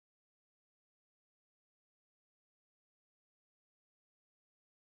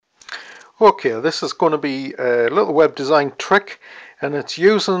Okay, this is going to be a little web design trick, and it's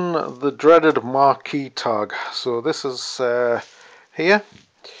using the dreaded marquee tag. So this is here,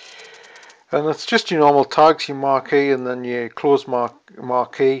 and it's just your normal tags, your marquee and then your close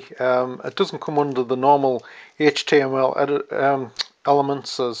marquee. It doesn't come under the normal HTML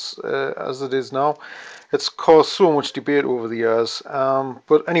elements as it is now. It's caused so much debate over the years,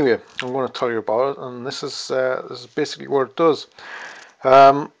 but anyway, I'm going to tell you about it, and this is basically what it does.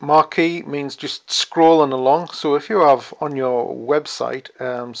 Marquee means just scrolling along. So if you have on your website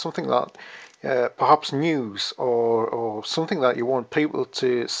something that perhaps news or something that you want people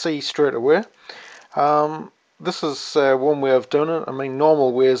to see straight away, this is one way of doing it. I mean,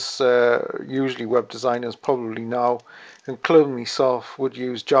 normal ways, usually web designers probably now, including myself, would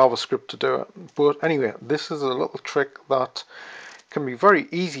use JavaScript to do it. But anyway, this is a little trick that can be very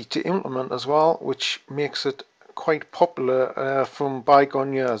easy to implement as well, which makes it quite popular from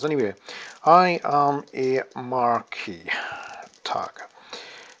bygone years. Anyway, I am a marquee tag.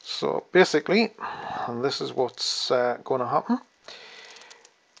 So basically, and this is what's going to happen.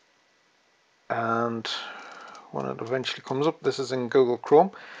 And when it eventually comes up, this is in Google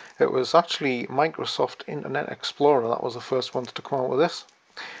Chrome. It was actually Microsoft Internet Explorer that was the first one to come out with this.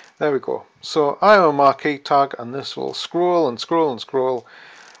 There we go. So I am a marquee tag, and this will scroll and scroll and scroll.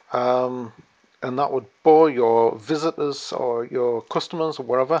 And that would bore your visitors or your customers or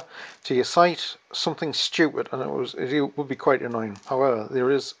wherever to your site something stupid, and it would be quite annoying. However, there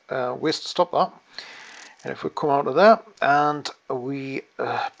is ways to stop that. And if we come out of there and we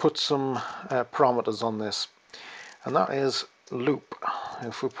put some parameters on this, and that is loop.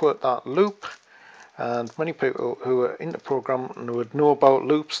 If we put that loop, and many people who are into programming would know about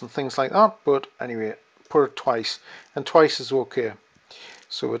loops and things like that, but anyway, put it twice, and twice is okay.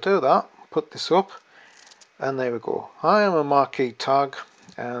 So we'll do that, put this up, and there we go. I am a marquee tag,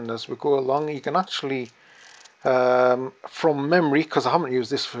 and as we go along, you can actually, from memory, because I haven't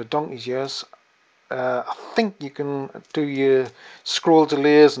used this for donkey's years, I think you can do your scroll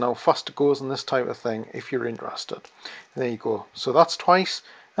delays and how fast it goes and this type of thing if you're interested. And there you go. So that's twice,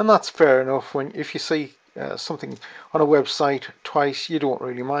 and that's fair enough. If you see something on a website twice, you don't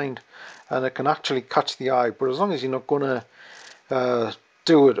really mind, and it can actually catch the eye. But as long as you're not going to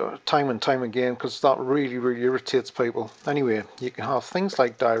do it time and time again, because that really irritates people. Anyway, you can have things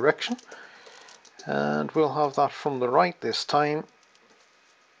like direction, and we'll have that from the right this time.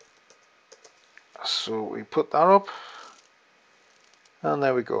 So we put that up, and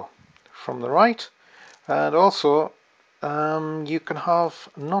there we go, from the right. And also you can have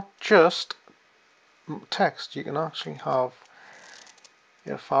not just text, you can actually have,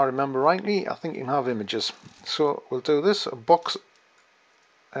 if I remember rightly, I think you can have images. So we'll do this, a box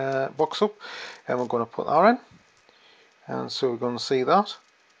up, and we're going to put that in, and so we're going to see that,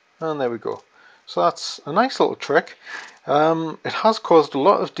 and there we go. So that's a nice little trick. It has caused a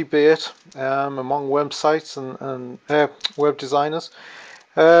lot of debate among websites and web designers.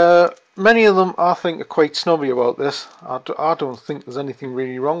 Many of them, I think, are quite snobby about this. I don't think there's anything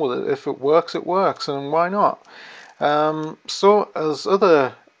really wrong with it. If it works, and why not? So as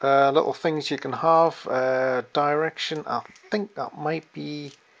other little things you can have, direction, I think that might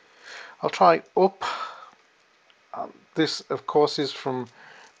be, I'll try up. This, of course, is from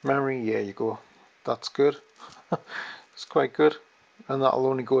memory. There you go. That's good. It's quite good. And that'll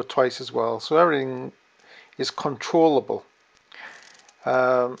only go twice as well. So everything is controllable.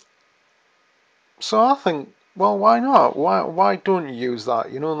 So I think, well, why not? Why don't you use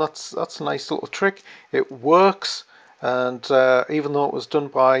that? You know, that's a nice little trick. It works, and even though it was done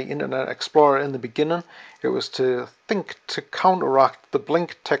by Internet Explorer in the beginning, it was to counteract the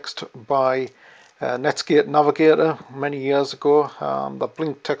blink text by Netscape Navigator many years ago. The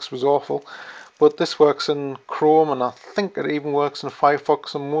blink text was awful, but this works in Chrome, and I think it even works in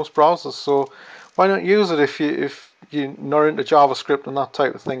Firefox and most browsers. So why not use it if you're not into JavaScript and that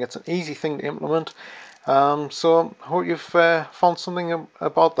type of thing? It's an easy thing to implement. So I hope you've found something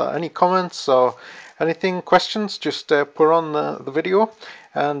about that. Any comments or anything, questions, just put on the video.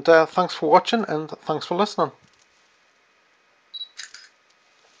 And thanks for watching, and thanks for listening.